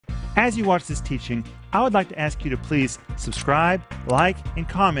As you watch this teaching, I would like to ask you to please subscribe, like, and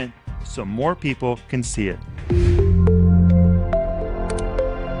comment so more people can see it.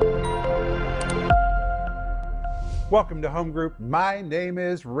 Welcome to Home Group. My name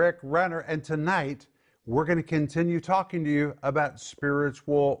is Rick Renner, and tonight we're going to continue talking to you about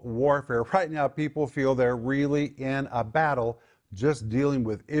spiritual warfare. Right now, people feel they're really in a battle, just dealing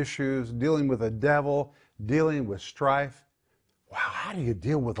with issues, dealing with the devil, dealing with strife. Wow, how do you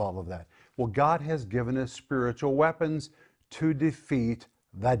deal with all of that? Well, God has given us spiritual weapons to defeat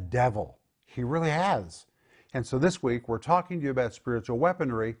the devil. He really has. And so this week, we're talking to you about spiritual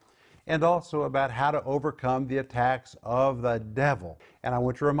weaponry and also about how to overcome the attacks of the devil. And I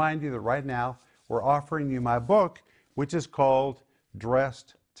want to remind you that right now, we're offering you my book, which is called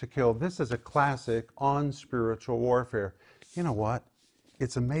Dressed to Kill. This is a classic on spiritual warfare. You know what?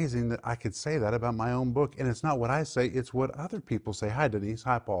 It's amazing that I could say that about my own book, and it's not what I say, it's what other people say. Hi, Denise.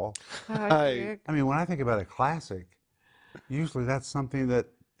 Hi, Paul. Hi. I mean, when I think about a classic, usually that's something that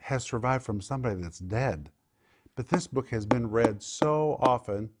has survived from somebody that's dead. But this book has been read so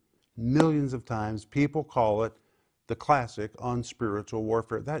often, millions of times. People call it the classic on spiritual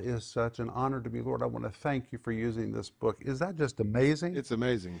warfare. That is such an honor to me, Lord. I want to thank you for using this book. Is that just amazing? It's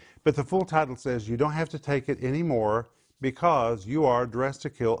amazing. But the full title says you don't have to take it anymore because you are dressed to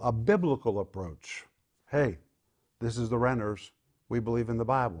kill, a biblical approach. Hey, this is the Renners. We believe in the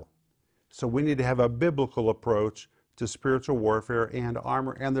Bible. So we need to have a biblical approach to spiritual warfare and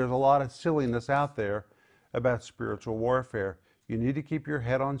armor. And there's a lot of silliness out there about spiritual warfare. You need to keep your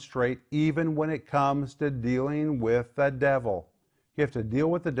head on straight even when it comes to dealing with the devil. You have to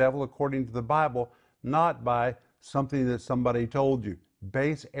deal with the devil according to the Bible, not by something that somebody told you.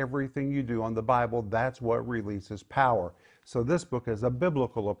 Base everything you do on the Bible. That's what releases power. So this book is a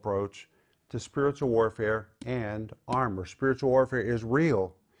biblical approach to spiritual warfare and armor. Spiritual warfare is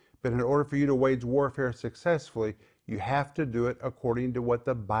real, but in order for you to wage warfare successfully, you have to do it according to what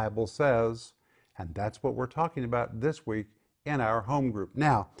the Bible says. And that's what we're talking about this week in our home group.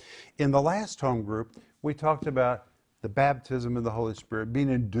 Now, in the last home group, we talked about the baptism of the Holy Spirit, being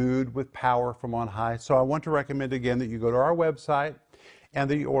endued with power from on high. So I want to recommend again that you go to our website and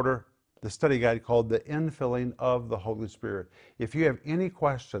that you order the study guide called The Infilling of the Holy Spirit. If you have any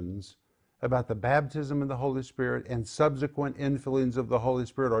questions about the baptism of the Holy Spirit and subsequent infillings of the Holy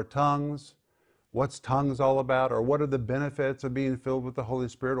Spirit, or tongues, what's tongues all about, or what are the benefits of being filled with the Holy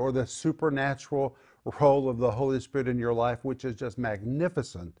Spirit, or the supernatural role of the Holy Spirit in your life, which is just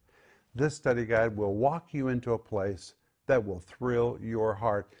magnificent, this study guide will walk you into a place that will thrill your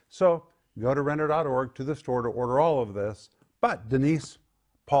heart. So go to Renner.org to the store to order all of this. But Denise,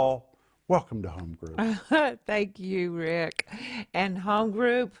 Paul, welcome to Home Group. Thank you, Rick. And Home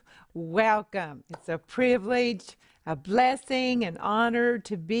Group, welcome. It's a privilege, a blessing, an honor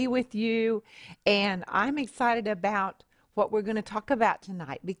to be with you. And I'm excited about what we're going to talk about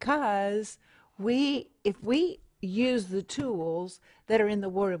tonight, because if we use the tools that are in the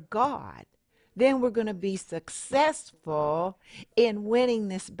Word of God, then we're going to be successful in winning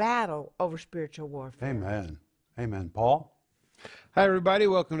this battle over spiritual warfare. Amen. Amen. Paul? Hi, everybody.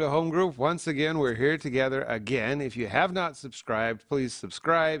 Welcome to Home Group. Once again, we're here together again. If you have not subscribed, please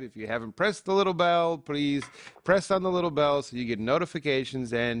subscribe. If you haven't pressed the little bell, please press on the little bell so you get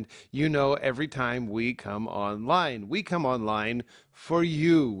notifications and you know every time we come online. We come online for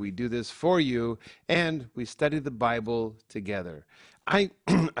you. We do this for you, and we study the Bible together. I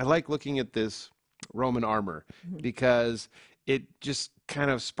like looking at this Roman armor because it just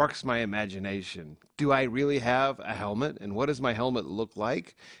kind of sparks my imagination. Do I really have a helmet? And what does my helmet look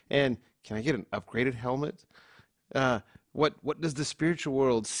like? And can I get an upgraded helmet? What does the spiritual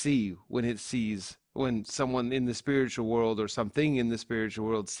world see when someone in the spiritual world or something in the spiritual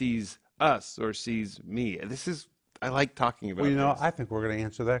world sees us or sees me? I like talking about Well, this. I think we're going to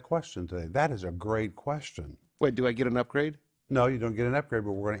answer that question today. That is a great question. Wait, do I get an upgrade? No, you don't get an upgrade,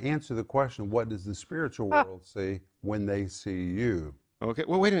 but we're going to answer the question, what does the spiritual world see when they see you? Okay,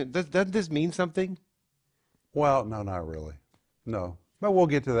 well, wait a minute. Doesn't this mean something? Well, no, not really. No. But we'll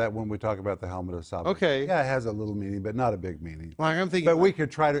get to that when we talk about the helmet of salvation. Okay. Yeah, it has a little meaning, but not a big meaning. Like I'm thinking. But we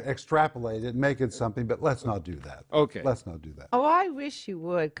could try to extrapolate it, make it something, but let's not do that. Okay. Let's not do that. Oh, I wish you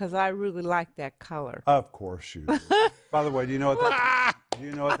would, because I really like that color. Of course you do. By the way, do you know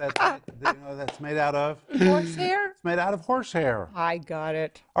what that's made out of? Horsehair? It's made out of horsehair. I got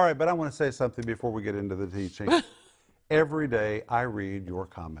it. All right, but I want to say something before we get into the teaching. Every day I read your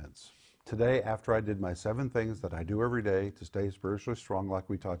comments. Today, after I did my 7 things that I do every day to stay spiritually strong, like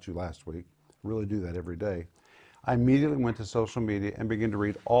we taught you last week, really do that every day, I immediately went to social media and began to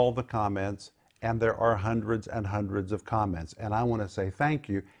read all the comments, and there are hundreds and hundreds of comments. And I want to say thank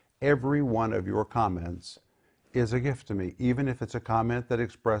you. every one of your comments is a gift to me, even if it's a comment that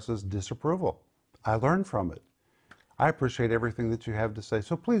expresses disapproval. I learn from it. I appreciate everything that you have to say.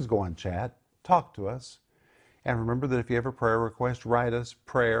 So please go on chat, talk to us. And remember that if you have a prayer request, write us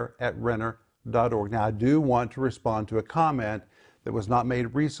prayer@renner.org. Now, I do want to respond to a comment that was not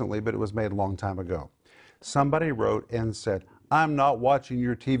made recently, but it was made a long time ago. Somebody wrote and said, I'm not watching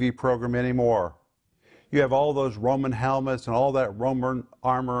your TV program anymore. You have all those Roman helmets and all that Roman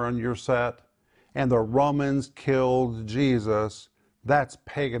armor on your set, and the Romans killed Jesus. That's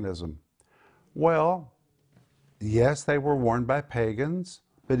paganism. Well, yes, they were worn by pagans,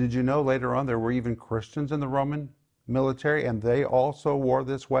 but did you know later on there were even Christians in the Roman military, and they also wore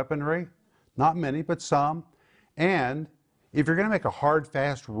this weaponry? Not many, but some. And if you're going to make a hard,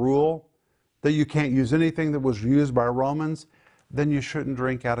 fast rule that you can't use anything that was used by Romans, then you shouldn't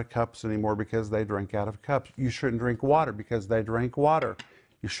drink out of cups anymore because they drank out of cups. You shouldn't drink water because they drank water.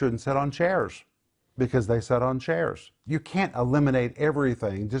 You shouldn't sit on chairs because they sat on chairs. You can't eliminate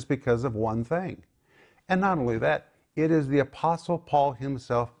everything just because of one thing. And not only that, it is the Apostle Paul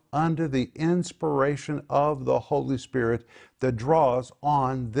himself, under the inspiration of the Holy Spirit, that draws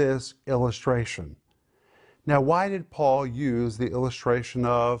on this illustration. Now, why did Paul use the illustration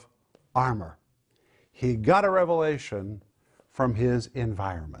of armor? He got a revelation from his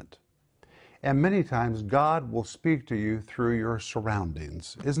environment. And many times God will speak to you through your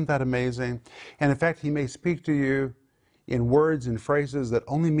surroundings. Isn't that amazing? And in fact, he may speak to you in words and phrases that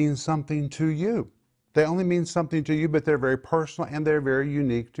only mean something to you. They only mean something to you, but they're very personal and they're very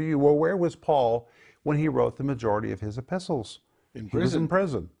unique to you. Well, where was Paul when he wrote the majority of his epistles? In He was in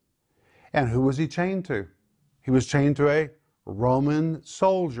prison. And who was he chained to? He was chained to a Roman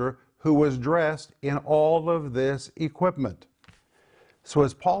soldier who was dressed in all of this equipment. So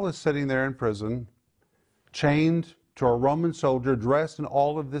as Paul is sitting there in prison, chained to a Roman soldier, dressed in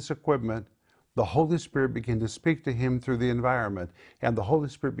all of this equipment, the Holy Spirit began to speak to him through the environment. And the Holy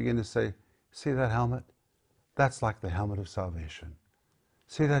Spirit began to say, see that helmet? That's like the helmet of salvation.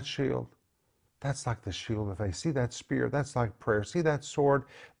 See that shield? That's like the shield of faith. See that spear? That's like prayer. See that sword?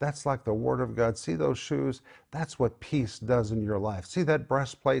 That's like the Word of God. See those shoes? That's what peace does in your life. See that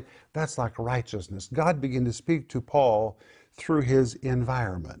breastplate? That's like righteousness. God began to speak to Paul through his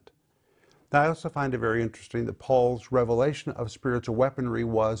environment. Now, I also find it very interesting that Paul's revelation of spiritual weaponry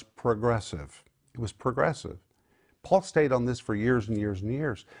was progressive. It was progressive. Paul stayed on this for years and years and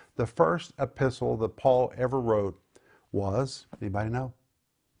years. The first epistle that Paul ever wrote was, anybody know?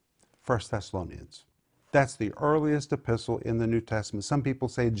 1 Thessalonians. That's the earliest epistle in the New Testament. Some people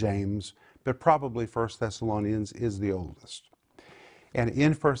say James, but probably 1 Thessalonians is the oldest. And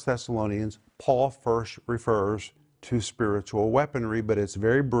in 1 Thessalonians, Paul first refers to spiritual weaponry, but it's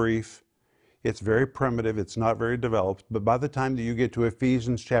very brief, it's very primitive, it's not very developed. But by the time that you get to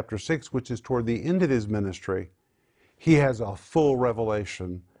Ephesians chapter 6, which is toward the end of his ministry, he has a full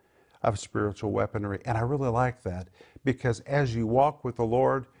revelation of spiritual weaponry. And I really like that, because as you walk with the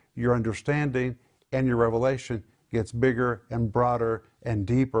Lord, your understanding and your revelation gets bigger and broader and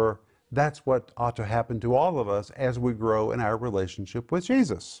deeper. That's what ought to happen to all of us as we grow in our relationship with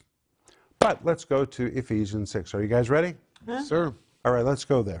Jesus. But let's go to Ephesians 6. Are you guys ready? Sir. All right, let's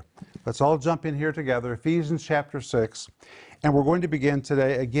go there. Let's all jump in here together. Ephesians chapter 6. And we're going to begin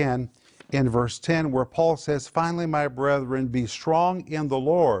today again in verse 10, where Paul says, finally, my brethren, be strong in the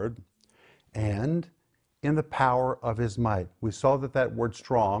Lord and in the power of his might. We saw that that word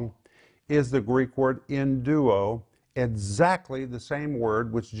strong is the Greek word enduo, exactly the same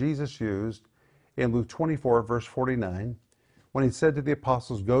word which Jesus used in Luke 24, verse 49, when he said to the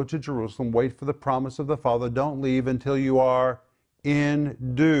apostles, go to Jerusalem, wait for the promise of the Father, don't leave until you are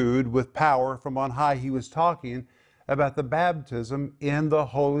endued with power from on high. He was talking about the baptism in the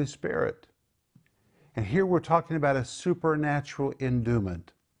Holy Spirit. And here we're talking about a supernatural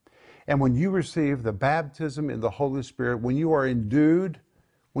endowment. And when you receive the baptism in the Holy Spirit, when you are endued,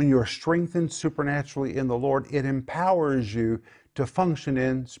 when you are strengthened supernaturally in the Lord, it empowers you to function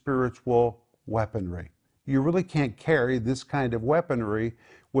in spiritual weaponry. You really can't carry this kind of weaponry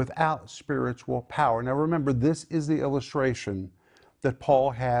without spiritual power. Now remember, this is the illustration that Paul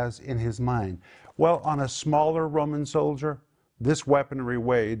has in his mind. Well, on a smaller Roman soldier, this weaponry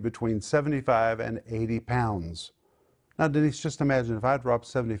weighed between 75 and 80 pounds. Now, Denise, just imagine if I dropped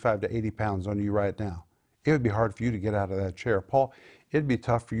 75 to 80 pounds on you right now. It would be hard for you to get out of that chair. Paul, it'd be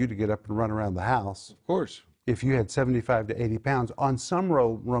tough for you to get up and run around the house. Of course. If you had 75 to 80 pounds. On some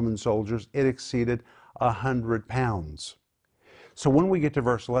Roman soldiers, it exceeded 100 pounds. So when we get to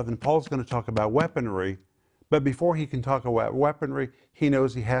verse 11, Paul's going to talk about weaponry, but before he can talk about weaponry, he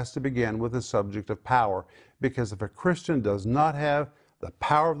knows he has to begin with the subject of power, because if a Christian does not have the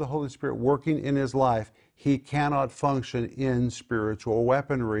power of the Holy Spirit working in his life, he cannot function in spiritual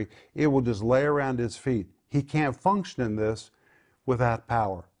weaponry. It will just lay around his feet. He can't function in this without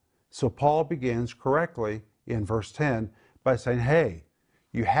power. So Paul begins correctly in verse 10 by saying, hey,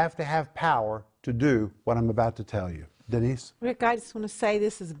 you have to have power to do what I'm about to tell you. Denise? Rick, I just want to say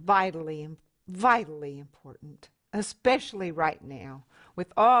this is vitally important, especially right now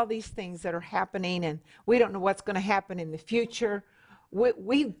with all these things that are happening, and we don't know what's going to happen in the future.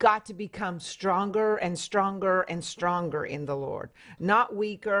 We've got to become stronger and stronger and stronger in the Lord, not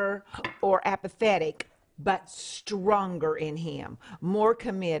weaker or apathetic, but stronger in him, more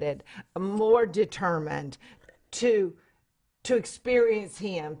committed, more determined to experience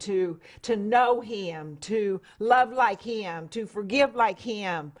him, to know him, to love like him, to forgive like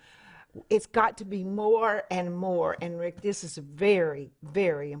him. It's got to be more and more. And Rick, this is very,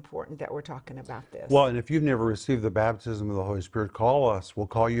 very important that we're talking about this. Well, and if you've never received the baptism of the Holy Spirit, call us. We'll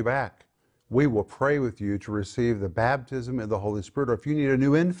call you back. We will pray with you to receive the baptism of the Holy Spirit. Or if you need a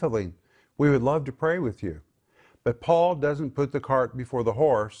new infilling, we would love to pray with you. But Paul doesn't put the cart before the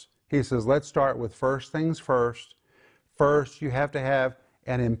horse. He says, let's start with first things first. First, you have to have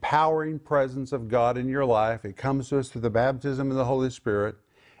an empowering presence of God in your life. It comes to us through the baptism of the Holy Spirit.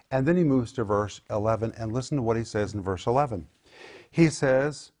 And then he moves to verse 11, and listen to what he says in verse 11. He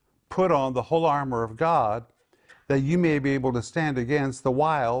says, put on the whole armor of God, that you may be able to stand against the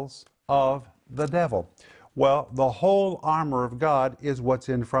wiles of the devil. Well, the whole armor of God is what's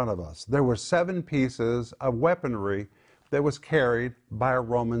in front of us. There were 7 pieces of weaponry that was carried by a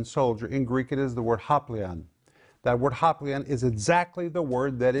Roman soldier. In Greek, it is the word hoplion. That word hoplion is exactly the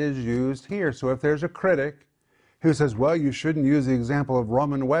word that is used here. So if there's a critic who says, well, you shouldn't use the example of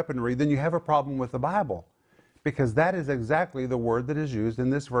Roman weaponry, then you have a problem with the Bible. Because that is exactly the word that is used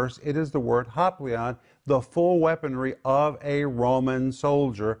in this verse. It is the word hoplion, the full weaponry of a Roman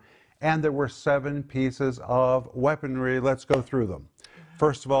soldier. And there were 7 pieces of weaponry. Let's go through them.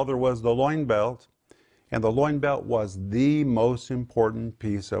 First of all, there was the loin belt. And the loin belt was the most important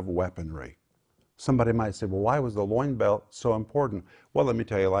piece of weaponry. Somebody might say, well, why was the loin belt so important? Well, let me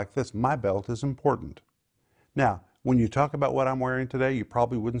tell you like this. My belt is important. Now, when you talk about what I'm wearing today, you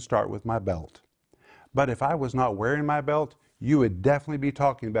probably wouldn't start with my belt. But if I was not wearing my belt, you would definitely be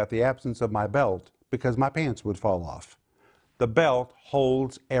talking about the absence of my belt because my pants would fall off. The belt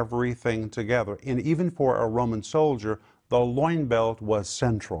holds everything together. And even for a Roman soldier, the loin belt was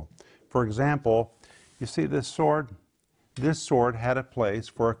central. For example, you see this sword? This sword had a place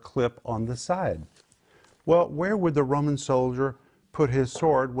for a clip on the side. Well, where would the Roman soldier put his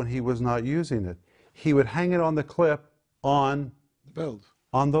sword when he was not using it? He would hang it on the clip on The belt.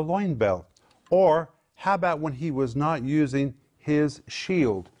 on the loin belt. Or how about when he was not using his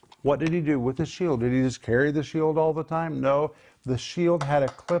shield? What did he do with the shield? Did he just carry the shield all the time? No, the shield had a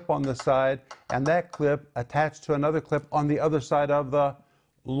clip on the side, and that clip attached to another clip on the other side of the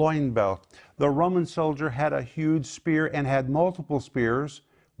loin belt. The Roman soldier had a huge spear and had multiple spears.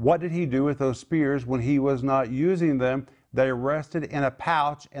 What did he do with those spears when he was not using them? They rested in a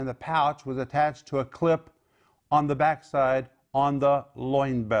pouch, and the pouch was attached to a clip on the backside on the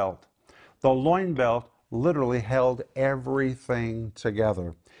loin belt. The loin belt literally held everything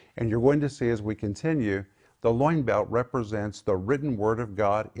together. And you're going to see as we continue, the loin belt represents the written Word of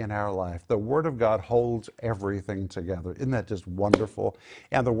God in our life. The Word of God holds everything together. Isn't that just wonderful?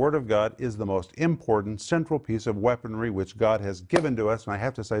 And the Word of God is the most important central piece of weaponry which God has given to us. And I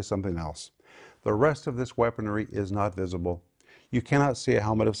have to say something else. The rest of this weaponry is not visible. You cannot see a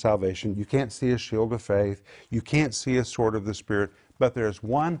helmet of salvation. You can't see a shield of faith. You can't see a sword of the Spirit. But there's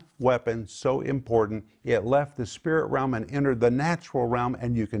one weapon so important, it left the spirit realm and entered the natural realm,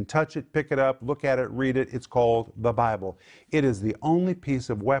 and you can touch it, pick it up, look at it, read it. It's called the Bible. It is the only piece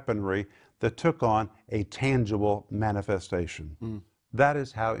of weaponry that took on a tangible manifestation. That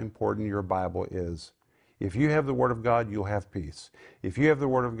is how important your Bible is. If you have the Word of God, you'll have peace. If you have the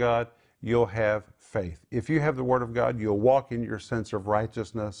Word of God, you'll have faith. If you have the Word of God, you'll walk in your sense of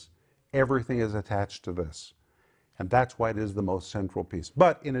righteousness. Everything is attached to this. And that's why it is the most central piece.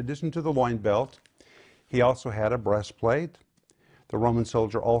 But in addition to the loin belt, he also had a breastplate. The Roman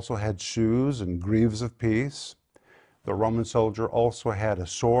soldier also had shoes and greaves of peace. The Roman soldier also had a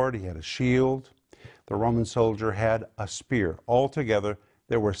sword. He had a shield. The Roman soldier had a spear. Altogether,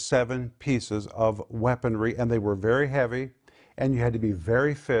 there were 7 pieces of weaponry, and they were very heavy, and you had to be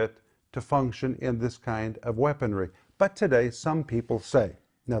very fit to function in this kind of weaponry. But today, some people say,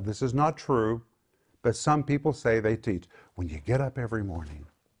 now this is not true, but some people say, they teach, when you get up every morning,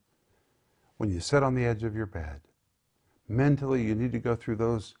 when you sit on the edge of your bed, mentally you need to go through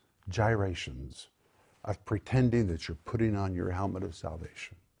those gyrations. of pretending that you're putting on your helmet of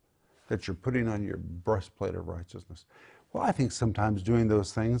salvation, that you're putting on your breastplate of righteousness. Well, I think sometimes doing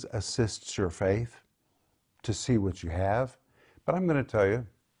those things assists your faith to see what you have. But I'm going to tell you,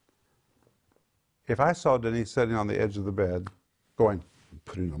 if I saw Denise sitting on the edge of the bed going,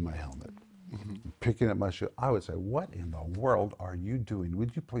 putting on my helmet, picking up my shoe, I would say, what in the world are you doing?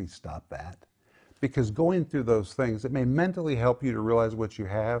 Would you please stop that? Because going through those things, it may mentally help you to realize what you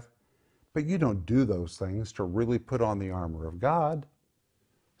have, but you don't do those things to really put on the armor of God.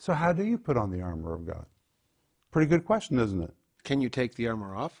 So how do you put on the armor of God? Pretty good question, isn't it? Can you take the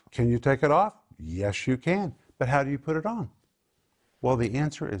armor off? Can you take it off? Yes, you can. But how do you put it on? Well, the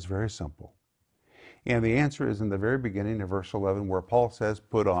answer is very simple. And the answer is in the very beginning of verse 11 where Paul says,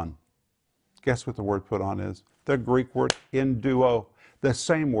 put on. Guess what the word put on is? The Greek word enduo, the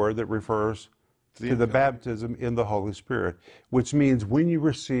same word that refers to the baptism in the Holy Spirit, which means when you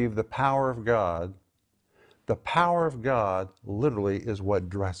receive the power of God literally is what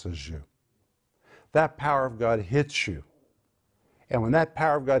dresses you. That power of God hits you. And when that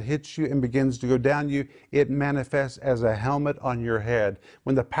power of God hits you and begins to go down you, it manifests as a helmet on your head.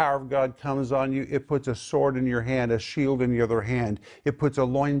 When the power of God comes on you, it puts a sword in your hand, a shield in the other hand. It puts a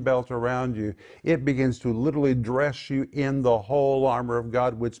loin belt around you. It begins to literally dress you in the whole armor of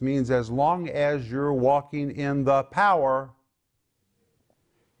God, which means as long as you're walking in the power,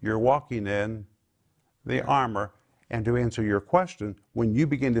 you're walking in the armor. And to answer your question, when you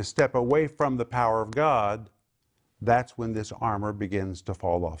begin to step away from the power of God, that's when this armor begins to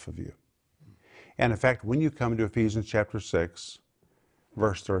fall off of you. And in fact, when you come to Ephesians chapter 6,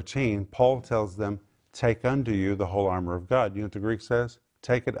 verse 13, Paul tells them, take unto you the whole armor of God. You know what the Greek says?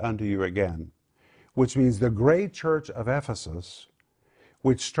 Take it unto you again. Which means the great church of Ephesus,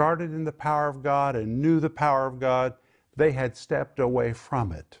 which started in the power of God and knew the power of God, they had stepped away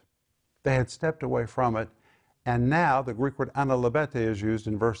from it. They had stepped away from it. And now the Greek word analabete is used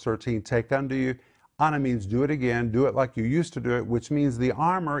in verse 13, take unto you. Ana means do it again, do it like you used to do it, which means the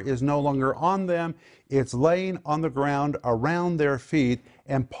armor is no longer on them, it's laying on the ground around their feet,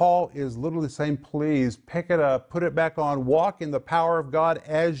 and Paul is literally saying, please pick it up, put it back on, walk in the power of God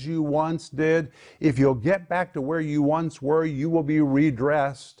as you once did. If you'll get back to where you once were, you will be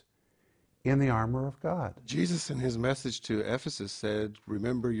redressed in the armor of God. Jesus in his message to Ephesus said,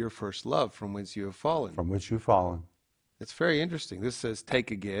 remember your first love from whence you have fallen. From which you've fallen. It's very interesting. This says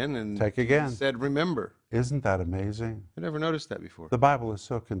take again, and take again. Jesus said remember. Isn't that amazing? I never noticed that before. The Bible is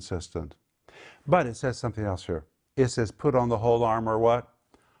so consistent. But it says something else here. It says put on the whole armor, what?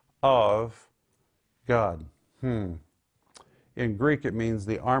 Of God. In Greek it means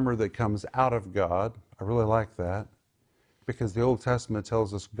the armor that comes out of God. I really like that, because the Old Testament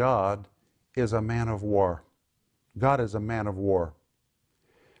tells us God is a man of war. God is a man of war.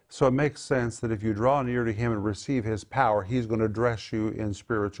 So it makes sense that if you draw near to him and receive his power, he's going to dress you in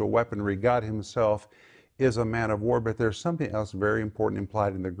spiritual weaponry. God himself is a man of war, but there's something else very important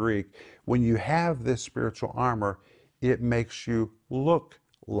implied in the Greek. When you have this spiritual armor, it makes you look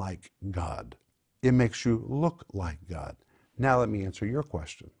like God. It makes you look like God. Now let me answer your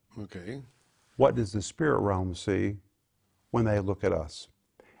question. Okay. What does the spirit realm see when they look at us?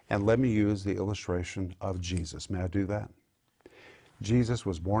 And let me use the illustration of Jesus. May I do that? Jesus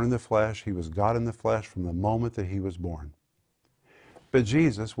was born in the flesh. He was God in the flesh from the moment that he was born. But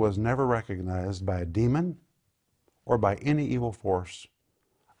Jesus was never recognized by a demon or by any evil force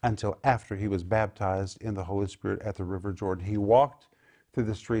until after he was baptized in the Holy Spirit at the River Jordan. He walked through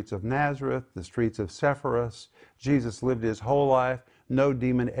the streets of Nazareth, the streets of Sepphoris. Jesus lived his whole life. No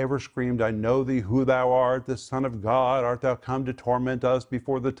demon ever screamed, I know thee, who thou art, the Son of God. Art thou come to torment us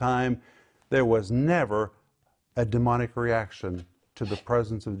before the time? There was never a demonic reaction to the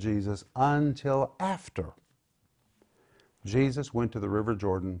presence of Jesus until after Jesus went to the River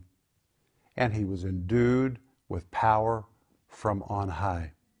Jordan and he was endued with power from on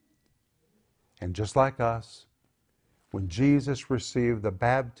high. And just like us, when Jesus received the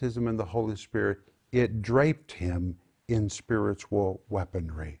baptism in the Holy Spirit, it draped him in spiritual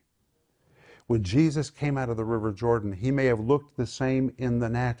weaponry. When Jesus came out of the River Jordan, he may have looked the same in the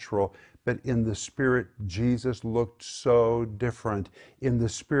natural, but in the spirit, Jesus looked so different. In the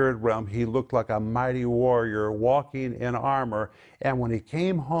spirit realm, he looked like a mighty warrior walking in armor. And when he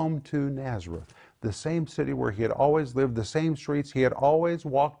came home to Nazareth, the same city where he had always lived, the same streets he had always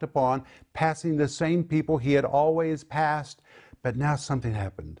walked upon, passing the same people he had always passed, but now something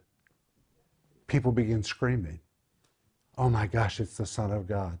happened. People began screaming, oh my gosh, it's the Son of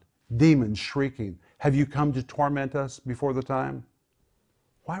God. Demons shrieking, have you come to torment us before the time?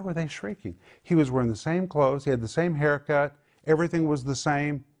 Why were they shrieking? He was wearing the same clothes, he had the same haircut, everything was the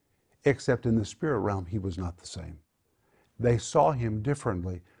same, except in the spirit realm, he was not the same. They saw him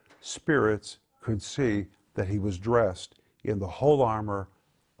differently. Spirits could see that he was dressed in the whole armor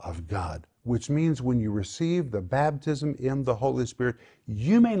of God, which means when you receive the baptism in the Holy Spirit,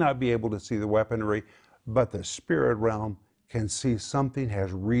 you may not be able to see the weaponry, but the spirit realm can see something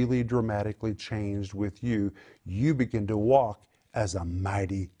has really dramatically changed with you. You begin to walk as a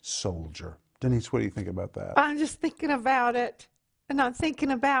mighty soldier. Denise, what do you think about that? I'm just thinking about it. And I'm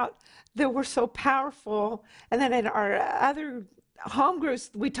thinking about that we're so powerful. And then in our other home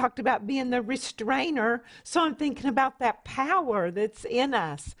groups, we talked about being the restrainer. So I'm thinking about that power that's in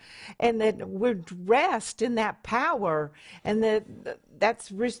us and that we're dressed in that power. And that's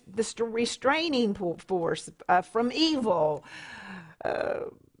the restraining force from evil.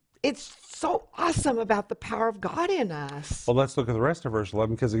 It's so awesome about the power of God in us. Well, let's look at the rest of verse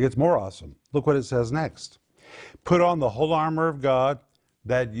 11 because it gets more awesome. Look what it says next. Put on the whole armor of God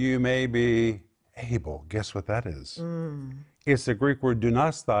that you may be able. Guess what that is? It's the Greek word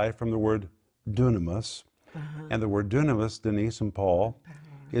dunastai from the word dunamis. And the word dunamis, Denise and Paul,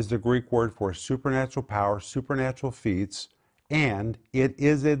 is the Greek word for supernatural power, supernatural feats, and it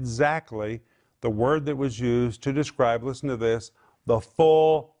is exactly the word that was used to describe, listen to this, the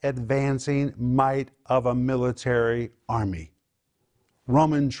full advancing might of a military army.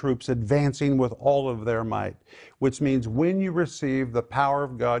 Roman troops advancing with all of their might, which means when you receive the power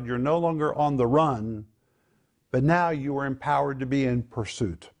of God, you're no longer on the run, but now you are empowered to be in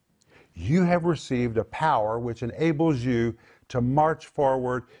pursuit. You have received a power which enables you to march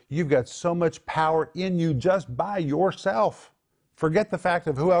forward. You've got so much power in you just by yourself. Forget the fact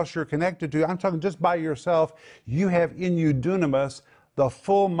of who else you're connected to. I'm talking just by yourself. You have in you dunamis, the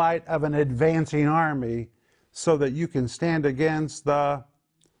full might of an advancing army, so that you can stand against the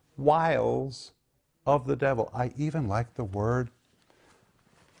wiles of the devil. I even like the word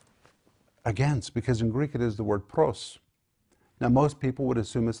against, because in Greek it is the word pros. Now most people would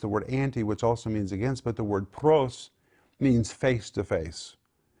assume it's the word anti, which also means against, but the word pros means face to face,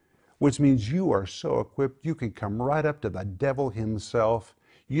 which means you are so equipped you can come right up to the devil himself.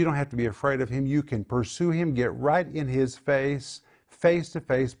 You don't have to be afraid of him. You can pursue him, get right in his face to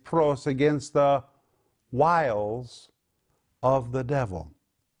face, pros, against the wiles of the devil.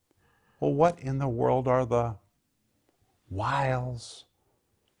 Well, what in the world are the wiles?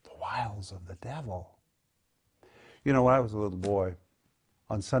 The wiles of the devil. You know, when I was a little boy,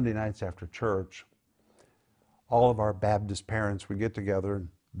 on Sunday nights after church, all of our Baptist parents would get together and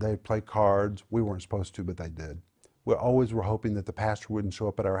they'd play cards. We weren't supposed to, but they did. We always were hoping that the pastor wouldn't show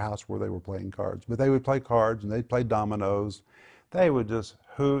up at our house where they were playing cards. But they would play cards and they'd play dominoes. They would just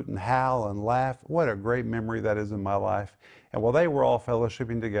hoot and howl and laugh. What a great memory that is in my life. And while they were all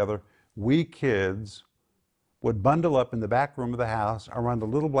fellowshipping together, we kids would bundle up in the back room of the house around a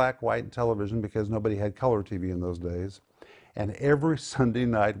little black, white television because nobody had color TV in those days. And every Sunday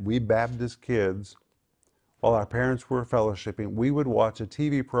night, we Baptist kids, while our parents were fellowshipping, we would watch a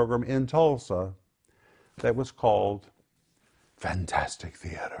TV program in Tulsa that was called Fantastic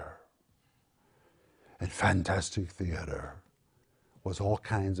Theater. And Fantastic Theater was all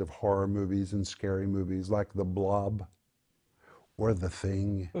kinds of horror movies and scary movies like The Blob or The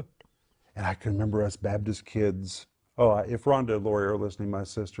Thing. And I can remember us Baptist kids, if Rhonda and Lori are listening, my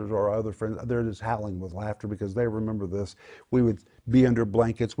sisters or our other friends, they're just howling with laughter because they remember this. We would be under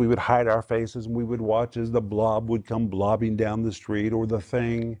blankets, we would hide our faces, and we would watch as the blob would come blobbing down the street, or The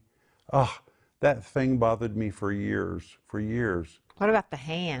Thing. That Thing bothered me for years, What about the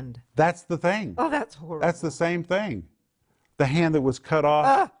hand? That's the thing. Oh, that's horrible. That's the same thing. The hand that was cut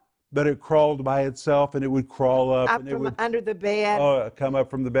off, but it crawled by itself, and it would crawl up. Up and from it would, under the bed. come up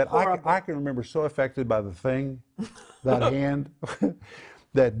from the bed. Horrible. I can remember so affected by The Thing, that hand,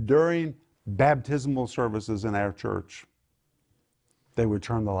 that during baptismal services in our church, they would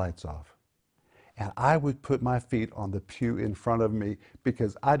turn the lights off. And I would put my feet on the pew in front of me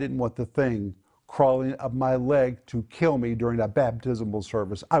because I didn't want the thing crawling up my leg to kill me during a baptismal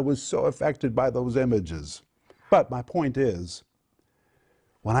service. I was so affected by those images. But my point is,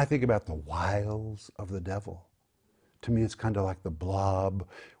 when I think about the wiles of the devil, to me it's kind of like the blob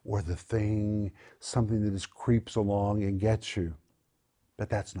or the thing, something that just creeps along and gets you. But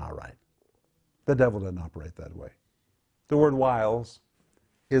that's not right. The devil doesn't operate that way. The word wiles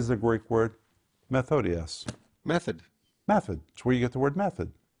is the Greek word methodios. Method. Method. It's where you get the word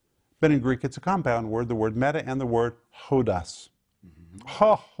method. But in Greek it's a compound word, the word meta and the word hodos.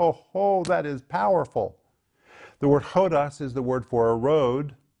 Ho, ho, ho, that is powerful. The word hodos is the word for a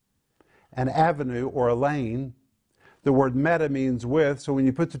road, an avenue, or a lane. The word meta means with, so when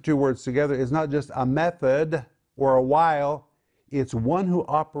you put the two words together, it's not just a method or a while, It's one who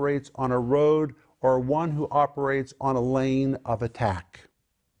operates on a road or one who operates on a lane of attack.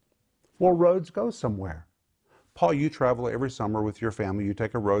 Well, roads go somewhere. Paul, you travel every summer with your family. You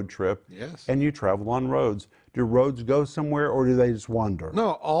take a road trip. Yes. And you travel on roads. Do roads go somewhere or do they just wander?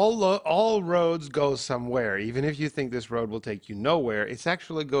 No, all roads go somewhere. Even if you think this road will take you nowhere, it's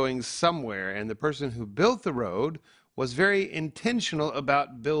actually going somewhere. And the person who built the road was very intentional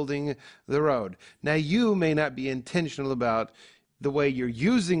about building the road. Now, you may not be intentional about the way you're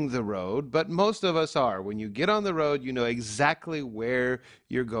using the road, but most of us are. When you get on the road, you know exactly where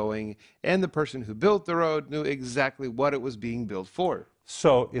you're going, and the person who built the road knew exactly what it was being built for.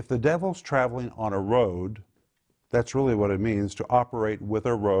 So if the devil's traveling on a road, that's really what it means to operate with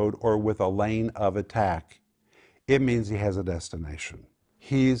a road or with a lane of attack. It means he has a destination.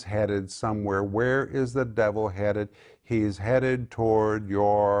 He's headed somewhere. Where is the devil headed? He's headed toward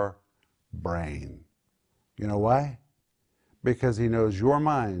your brain. You know why? Because he knows your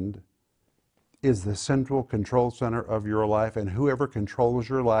mind is the central control center of your life, and whoever controls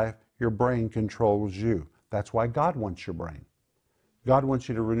your life, your brain controls you. That's why God wants your brain. God wants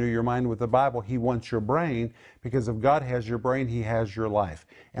you to renew your mind with the Bible. He wants your brain, because if God has your brain, he has your life.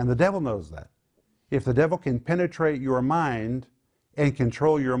 And the devil knows that. If the devil can penetrate your mind and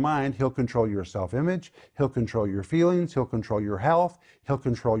control your mind, he'll control your self-image, he'll control your feelings, he'll control your health, he'll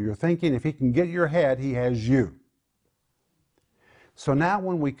control your thinking. If he can get your head, he has you. So now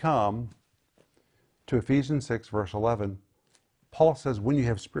when we come to Ephesians 6, verse 11, Paul says when you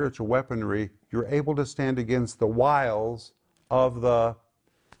have spiritual weaponry, you're able to stand against the wiles of the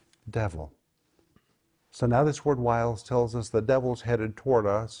devil. So now this word wiles tells us the devil's headed toward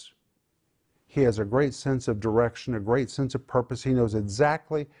us. He has a great sense of direction, a great sense of purpose. He knows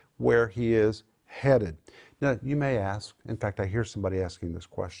exactly where he is headed. Now, you may ask, in fact, I hear somebody asking this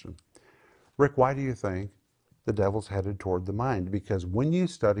question, Rick, why do you think the devil's headed toward the mind? Because when you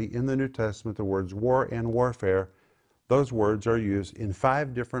study in the New Testament the words war and warfare, those words are used in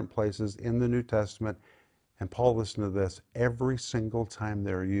 5 different places in the New Testament. And Paul, listen to this, every single time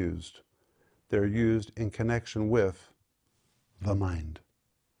they're used in connection with the mind.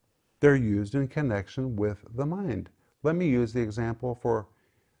 They're used in connection with the mind. Let me use the example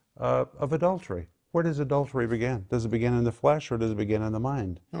of adultery. Where does adultery begin? Does it begin in the flesh or does it begin in the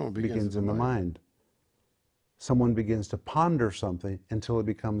mind? No, it begins in the mind. Someone begins to ponder something until it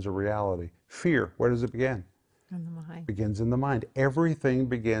becomes a reality. Fear, where does it begin? In the mind. Begins in the mind. Everything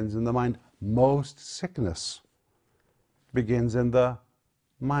begins in the mind. Most sickness begins in the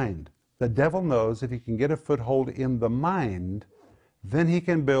mind. The devil knows if he can get a foothold in the mind, then he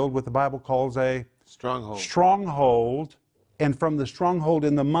can build what the Bible calls a stronghold. And from the stronghold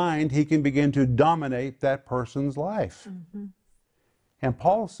in the mind, he can begin to dominate that person's life. Mm-hmm. And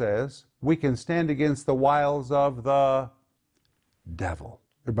Paul says we can stand against the wiles of the devil.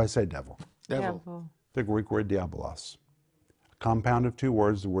 Everybody say devil. Devil. The Greek word diabolos. A compound of 2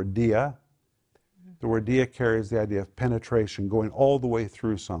 words, the word dia. The word dia carries the idea of penetration, going all the way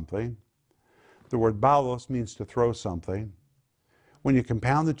through something. The word balos means to throw something. When you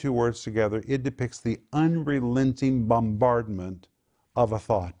compound the 2 words together, it depicts the unrelenting bombardment of a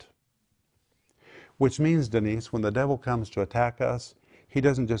thought. Which means, Denise, when the devil comes to attack us, he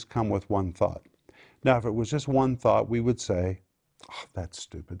doesn't just come with one thought. Now, if it was just one thought, we would say, oh, that's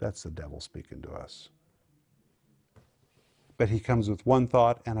stupid. That's the devil speaking to us. But he comes with one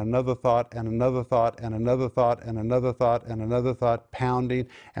thought and another thought and another thought and another thought and another thought and another thought, pounding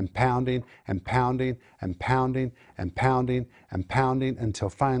and pounding and pounding and pounding and pounding and pounding until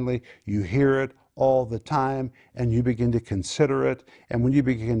finally you hear it all the time and you begin to consider it. And when you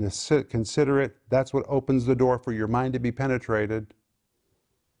begin to consider it, that's what opens the door for your mind to be penetrated.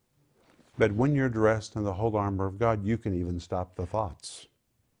 But when you're dressed in the whole armor of God, you can even stop the thoughts.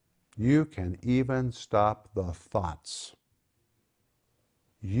 You can even stop the thoughts.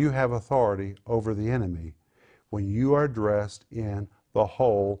 You have authority over the enemy when you are dressed in the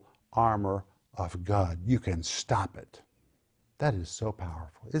whole armor of God. You can stop it. That is so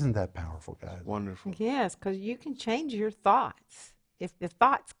powerful. Isn't that powerful, guys? Wonderful. Yes, because you can change your thoughts. If the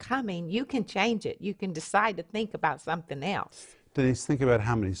thought's coming, you can change it. You can decide to think about something else. Denise, think about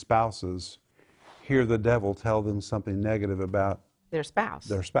how many spouses hear the devil tell them something negative about Their spouse.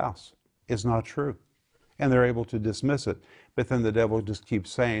 their spouse. It's not true. And they're able to dismiss it. But then the devil just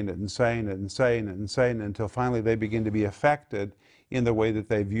keeps saying it and saying it and saying it and saying it until finally they begin to be affected in the way that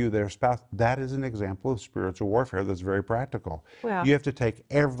they view their spouse. That is an example of spiritual warfare that's very practical. Well, you have to take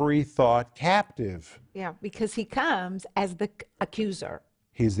every thought captive. Yeah, because he comes as the accuser.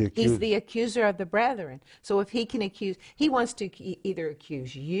 He's the accuser. He's the accuser of the brethren. So if he can accuse, he wants to either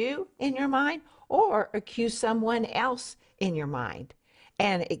accuse you in your mind or accuse someone else in your mind.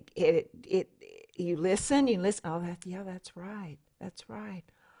 And you listen. Oh, that's right. That's right.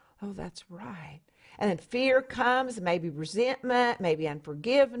 Oh, that's right. And then fear comes, maybe resentment, maybe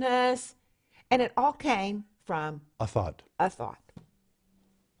unforgiveness. And it all came from a thought. a thought.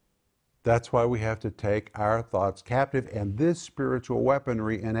 That's why we have to take our thoughts captive, and this spiritual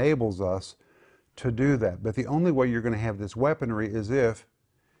weaponry enables us to do that. But the only way you're going to have this weaponry is if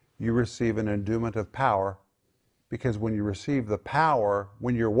you receive an endowment of power, because when you receive the power,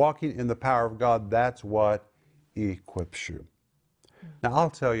 when you're walking in the power of God, that's what equips you. Now, I'll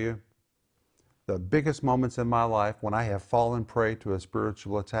tell you, the biggest moments in my life when I have fallen prey to a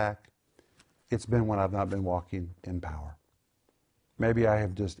spiritual attack, it's been when I've not been walking in power. Maybe I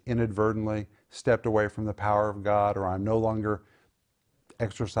have just inadvertently stepped away from the power of God, or I'm no longer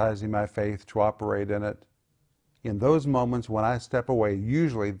exercising my faith to operate in it. In those moments when I step away,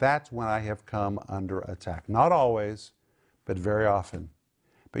 usually that's when I have come under attack. Not always, but very often.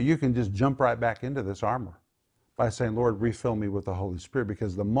 But you can just jump right back into this armor by saying, Lord, refill me with the Holy Spirit,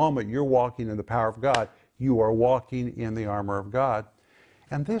 because the moment you're walking in the power of God, you are walking in the armor of God.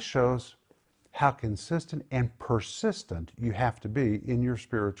 And this shows how consistent and persistent you have to be in your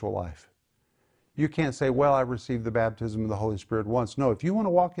spiritual life. You can't say, well, I received the baptism of the Holy Spirit once. No, if you want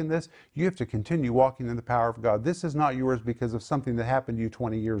to walk in this, you have to continue walking in the power of God. This is not yours because of something that happened to you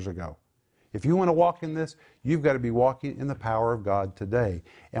 20 years ago. If you want to walk in this, you've got to be walking in the power of God today.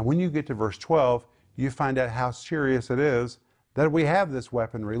 And when you get to verse 12, you find out how serious it is that we have this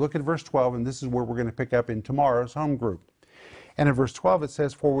weaponry. Look at verse 12, and this is where we're going to pick up in tomorrow's home group. And in verse 12 it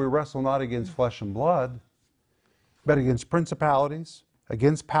says, for we wrestle not against flesh and blood, but against principalities,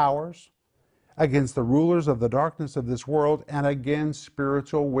 against powers, against the rulers of the darkness of this world, and against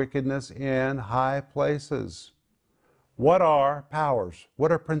spiritual wickedness in high places. What are powers?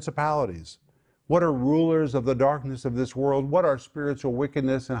 What are principalities? What are rulers of the darkness of this world? What are spiritual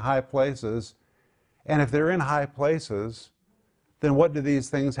wickedness in high places? And if they're in high places, then what do these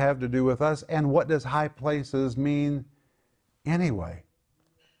things have to do with us? And what does high places mean anyway?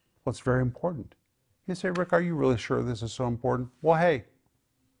 Well, it's very important. You say, Rick, are you really sure this is so important? Well, hey,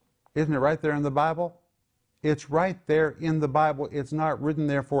 isn't it right there in the Bible? It's right there in the Bible. It's not written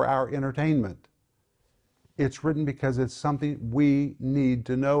there for our entertainment. It's written because it's something we need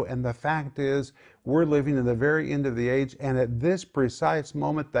to know. And the fact is, we're living in the very end of the age, and at this precise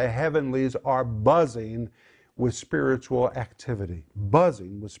moment, the heavenlies are buzzing with spiritual activity.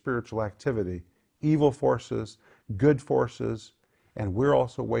 Buzzing with spiritual activity. Evil forces, good forces, and we're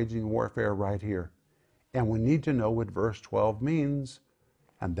also waging warfare right here. And we need to know what verse 12 means,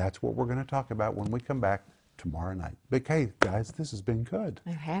 and that's what we're going to talk about when we come back tomorrow night. But hey, guys, this has been good.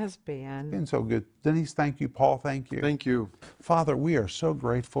 It has been. Been so good. Denise, thank you. Paul, thank you. Thank you. Father, we are so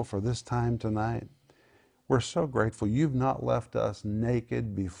grateful for this time tonight. We're so grateful you've not left us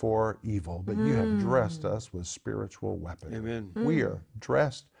naked before evil, but you have dressed us with spiritual weapons. Amen. We are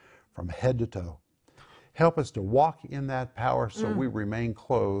dressed from head to toe. Help us to walk in that power so we remain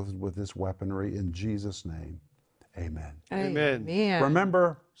clothed with this weaponry in Jesus' name. Amen. Amen.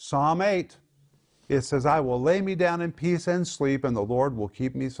 Remember Psalm 8. It says, I will lay me down in peace and sleep, and the Lord will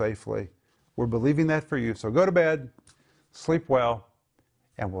keep me safely. We're believing that for you. So go to bed, sleep well,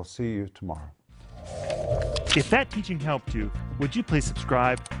 and we'll see you tomorrow. If that teaching helped you, would you please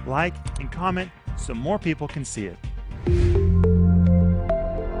subscribe, like, and comment so more people can see it?